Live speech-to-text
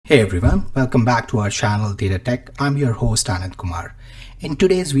Hey everyone, welcome back to our channel Data Tech. I'm your host Anand Kumar. In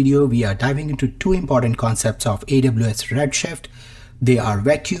today's video, we are diving into two important concepts of AWS Redshift. They are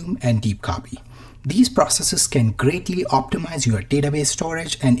vacuum and deep copy. These processes can greatly optimize your database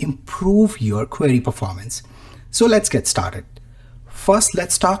storage and improve your query performance. So let's get started. First,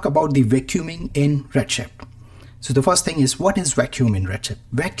 let's talk about the vacuuming in Redshift. So the first thing is, what is vacuum in Redshift?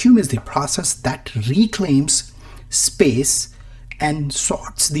 Vacuum is the process that reclaims space and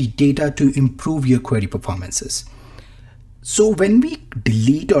sorts the data to improve your query performances. So when we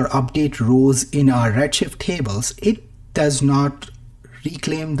delete or update rows in our Redshift tables, it does not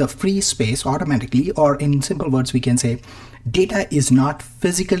reclaim the free space automatically, or in simple words, we can say data is not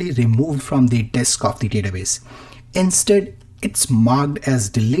physically removed from the disk of the database. Instead, it's marked as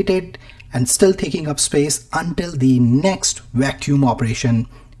deleted and still taking up space until the next vacuum operation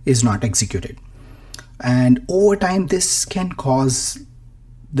is not executed. And over time, this can cause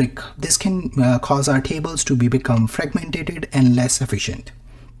our tables to become fragmented and less efficient.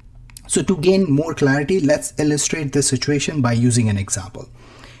 So to gain more clarity, let's illustrate this situation by using an example.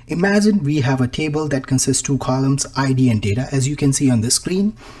 Imagine we have a table that consists two columns, ID and data, as you can see on the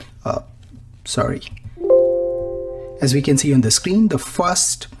screen. As we can see on the screen, the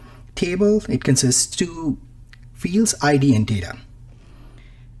first table, it consists two fields, ID and data.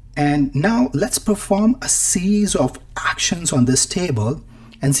 And now let's perform a series of actions on this table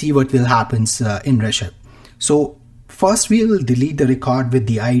and see what will happen in Redshift. So first we will delete the record with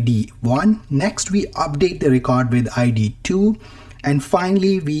the ID 1. Next we update the record with ID 2. And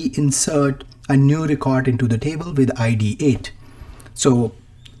finally we insert a new record into the table with ID 8. So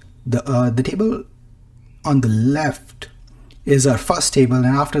the table on the left is our first table, and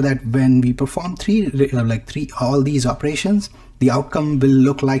after that, when we perform all these operations, the outcome will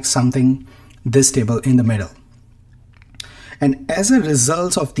look like something this table in the middle. And as a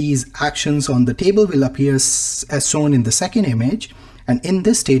result of these actions on the table will appear as shown in the second image. And in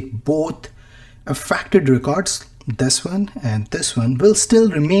this state, both affected records, this one and this one, will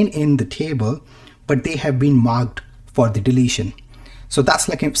still remain in the table, but they have been marked for the deletion. So that's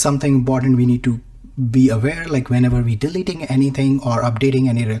like something important we need to be aware, like whenever we deleting anything or updating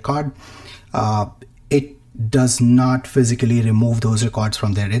any record, it does not physically remove those records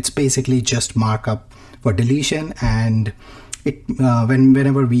from there. It's basically just markup for deletion, and it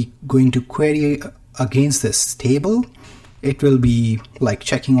whenever we going to query against this table, it will be like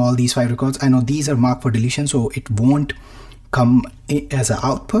checking all these 5 records. I know these are marked for deletion, so it won't come as an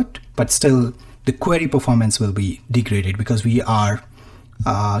output, but still the query performance will be degraded because we are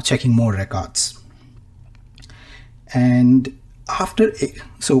checking more records. And after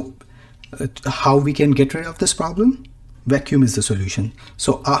how we can get rid of this problem? Vacuum is the solution.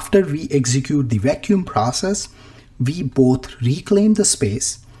 So after we execute the vacuum process, we both reclaim the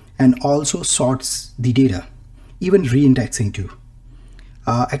space and also sorts the data, even reindexing too,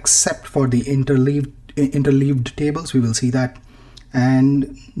 except for the interleaved tables. We will see that.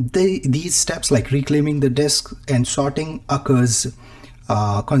 And these steps like reclaiming the disk and sorting occurs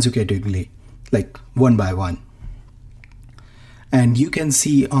consecutively, like one by one. And you can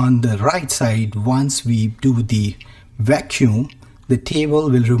see on the right side, once we do the vacuum, the table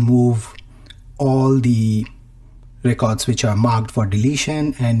will remove all the records which are marked for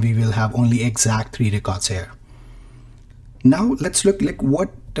deletion, and we will have only exact 3 records here. Now let's look like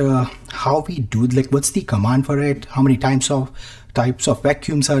how we do, like what's the command for it, how many types of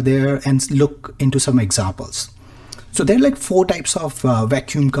vacuums are there, and look into some examples. So there are like 4 types of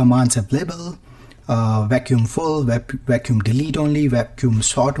vacuum commands available. Vacuum full, vacuum delete only, vacuum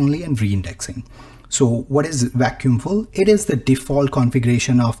sort only, and reindexing. So what is vacuum full? It is the default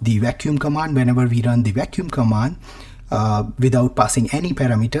configuration of the vacuum command. Whenever we run the vacuum command without passing any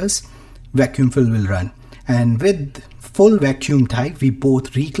parameters, vacuum full will run. And with full vacuum type, we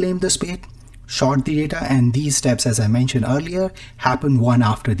both reclaim the space, sort the data, and these steps, as I mentioned earlier, happen one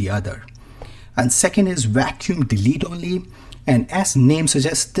after the other. And second is vacuum delete only. And as name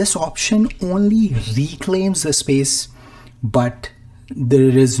suggests, this option only reclaims the space, but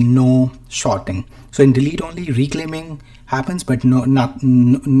there is no sorting. So in delete only, reclaiming happens, but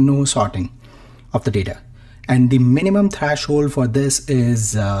no sorting of the data. And the minimum threshold for this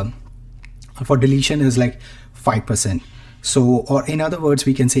is for deletion is like 5%. So, or in other words,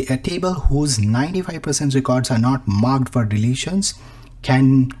 we can say a table whose 95% records are not marked for deletions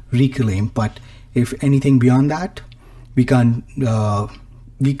can reclaim, but if anything beyond that, we can't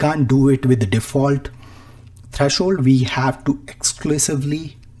do it with the default threshold. We have to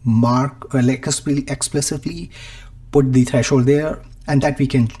exclusively explicitly put the threshold there, and that we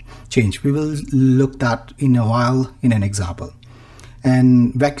can change. We will look that in a while in an example.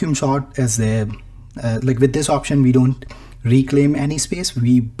 And vacuum sort is the like with this option we don't reclaim any space,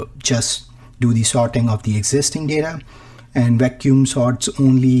 we just do the sorting of the existing data. And vacuum sorts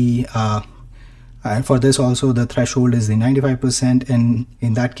only for this also the threshold is the 95%, and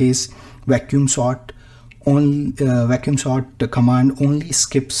in that case vacuum sort only vacuum sort command only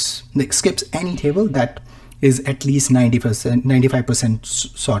skips any table that is at least 95%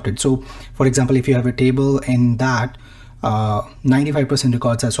 sorted. So for example, if you have a table in that 95%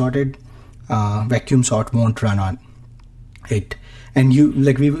 records are sorted, vacuum sort won't run on it. And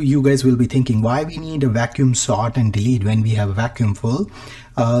you guys will be thinking why we need a vacuum sort and delete when we have a vacuum full.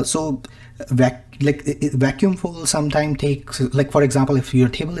 Vacuum full sometimes takes, like for example, if your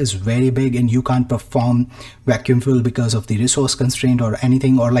table is very big and you can't perform vacuum full because of the resource constraint or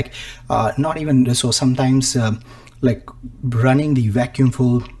anything, or like not even resource, sometimes like running the vacuum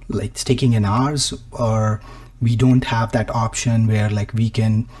full like it's taking an hours, or we don't have that option where like we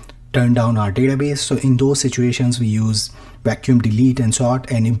can turn down our database. So in those situations we use vacuum delete and sort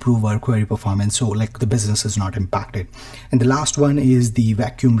and improve our query performance, so like the business is not impacted. And the last one is the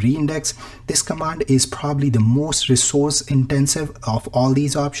vacuum reindex. This command is probably the most resource intensive of all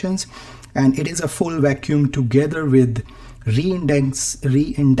these options, and it is a full vacuum together with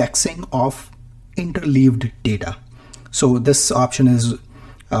reindexing of interleaved data. So this option is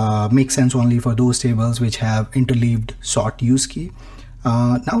makes sense only for those tables which have interleaved sort use key.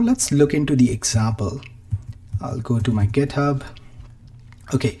 Now let's look into the example. I'll go to my GitHub.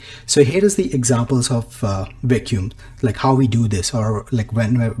 Okay, so here is the examples of vacuum, like how we do this, or like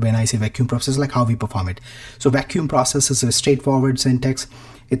when I say vacuum process, like how we perform it. So vacuum process is a straightforward syntax.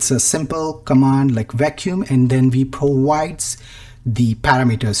 It's a simple command like vacuum, and then we provides the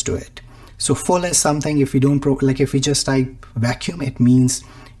parameters to it. So full is something, if we don't like if we just type vacuum, it means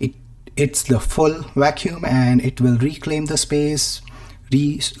it's the full vacuum, and it will reclaim the space,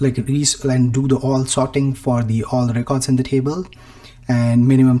 and do the all sorting for the all the records in the table, and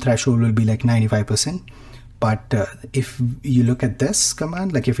minimum threshold will be like 95%. But if you look at this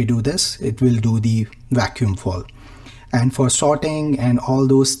command, like if we do this, it will do the vacuum full. And for sorting and all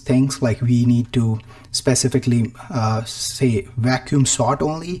those things, like we need to specifically say vacuum sort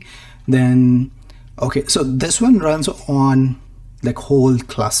only. Then okay, so this one runs on like whole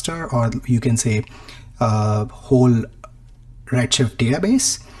cluster, or you can say whole Redshift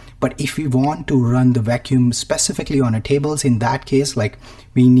database. But if we want to run the vacuum specifically on a tables, in that case, like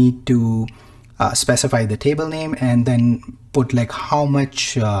we need to specify the table name and then put like how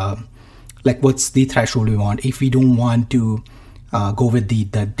much like what's the threshold we want if we don't want to go with the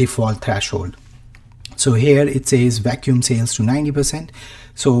default threshold. So here it says vacuum sales to 90%.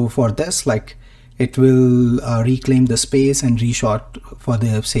 So for this, like it will reclaim the space and resort for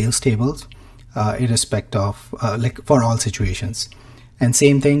the sales tables irrespective of like for all situations. And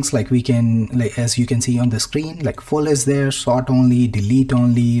same things, like we can, like as you can see on the screen, like full is there, sort only, delete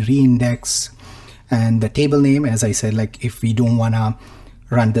only, reindex, and the table name, as I said, like if we don't want to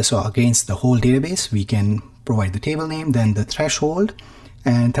run this against the whole database, we can provide the table name. Then the threshold,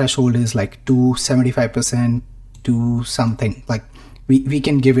 and threshold is like to 75% to something, like we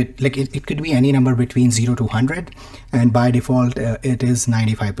can give it, like it could be any number between 0 to 100, and by default it is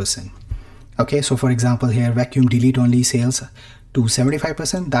 95%. Okay, so for example here, vacuum delete only sales to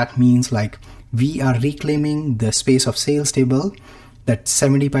 75%. That means like we are reclaiming the space of sales table, that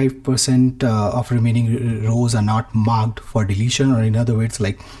 75% of remaining rows are not marked for deletion, or in other words,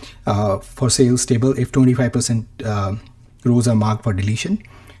 like for sales table, if 25% rows are marked for deletion,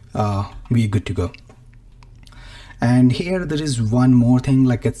 we're good to go. And here there is one more thing,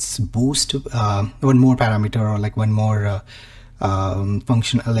 like it's boost, one more parameter, or like one more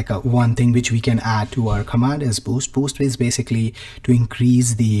function, like one thing which we can add to our command is boost. Boost is basically to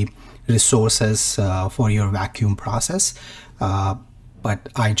increase the resources for your vacuum process, but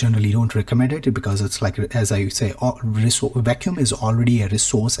I generally don't recommend it because it's like, as I say, vacuum is already a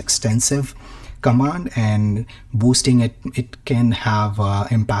resource extensive command, and boosting it can have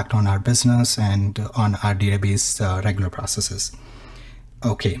impact on our business and on our database regular processes.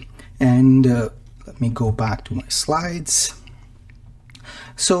 Okay, and let me go back to my slides.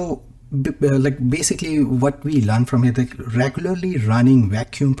 So like basically what we learn from here, like regularly running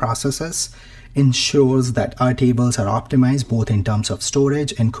vacuum processes ensures that our tables are optimized both in terms of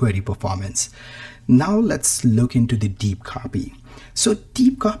storage and query performance. Now let's look into the deep copy. So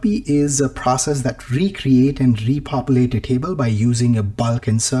deep copy is a process that recreate and repopulate a table by using a bulk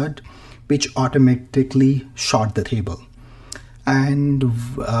insert which automatically sort the table. And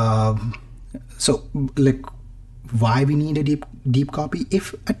so like why we need a deep copy?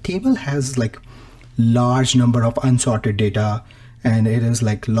 If a table has like large number of unsorted data and it is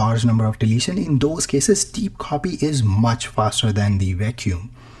like large number of deletion. In those cases, deep copy is much faster than the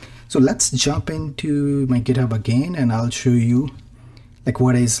vacuum. So let's jump into my GitHub again, and I'll show you like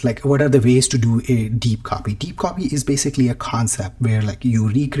what are the ways to do a deep copy. Deep copy is basically a concept where like you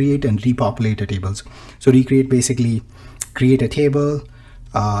recreate and repopulate the tables. So recreate, basically create a table,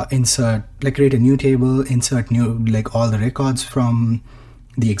 create a new table, insert new like all the records from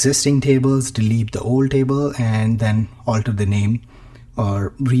the existing tables, delete the old table, and then alter the name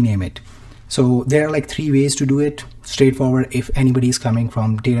or rename it. So there are like 3 ways to do it. Straightforward. If anybody is coming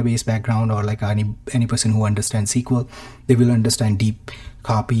from database background or like any person who understands SQL, they will understand deep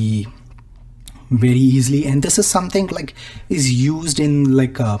copy very easily. And this is something like is used in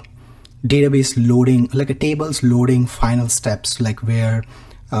like a database loading, like a tables loading final steps, like where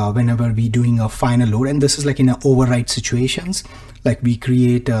whenever we doing a final load, and this is like in a override situations, like we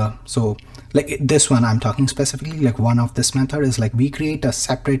create so like this one I'm talking specifically, like one of this method is like we create a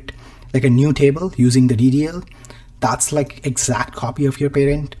separate like a new table using the DDL. That's like exact copy of your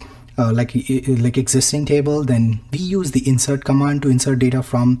parent like existing table. Then we use the insert command to insert data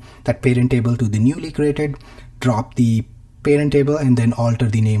from that parent table to the newly created, drop the parent table, and then alter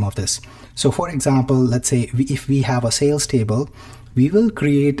the name of this. So for example, let's say if we have a sales table, we will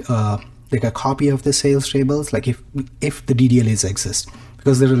create like a copy of the sales tables, like if the DDL is exist,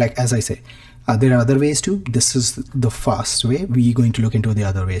 because there are like, as I say, there are other ways too. This is the first way. We're going to look into the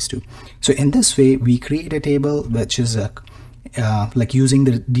other ways too. So in this way, we create a table which is like using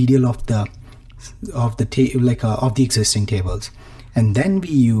the DDL of the existing tables, and then we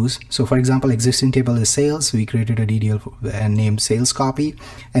use, so for example, existing table is sales. We created a DDL named sales copy,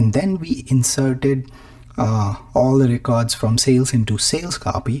 and then we inserted all the records from sales into sales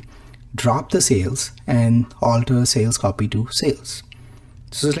copy, drop the sales, and alter sales copy to sales.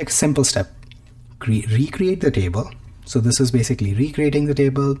 So it's like a simple step. Recreate the table. So this is basically recreating the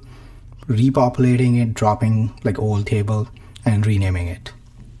table, repopulating it, dropping like old table, and renaming it.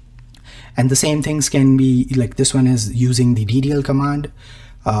 And the same things can be like, this one is using the DDL command,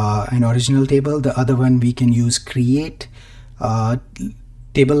 an original table. The other one we can use create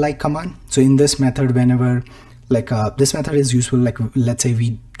table like command. So in this method, whenever like this method is useful, like let's say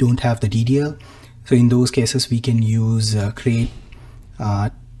we don't have the DDL, so in those cases we can use create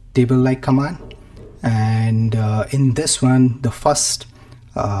table like command. And in this one, the first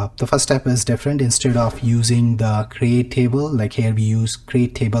step is different. Instead of using the create table, like here we use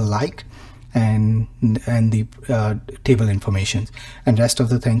create table like and the table information, and rest of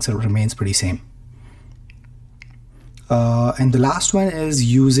the things remains pretty same. And the last one is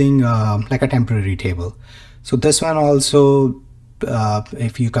using like a temporary table. So this one also,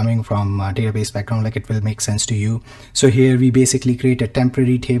 if you're coming from a database background, like it will make sense to you. So here we basically create a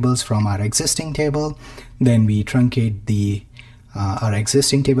temporary tables from our existing table. Then we truncate the our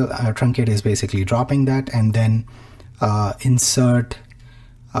existing table. Our truncate is basically dropping that, and then insert.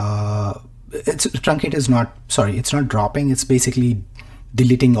 Truncate is not, sorry, it's not dropping. It's basically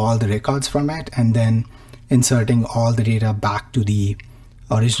deleting all the records from it, and then inserting all the data back to the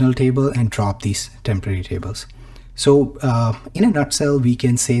original table and drop these temporary tables. So in a nutshell, we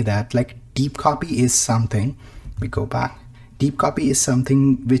can say that like deep copy is something, we go back, deep copy is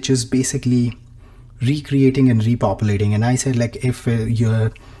something which is basically recreating and repopulating. And I said like if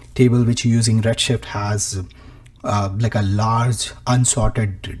your table which you're using Redshift has like a large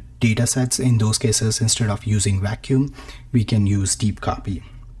unsorted data sets, in those cases, instead of using vacuum, we can use deep copy.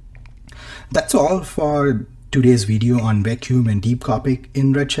 That's all for today's video on vacuum and deep copy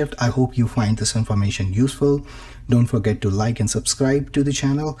in Redshift. I hope you find this information useful. Don't forget to like and subscribe to the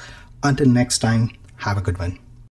channel. Until next time, have a good one.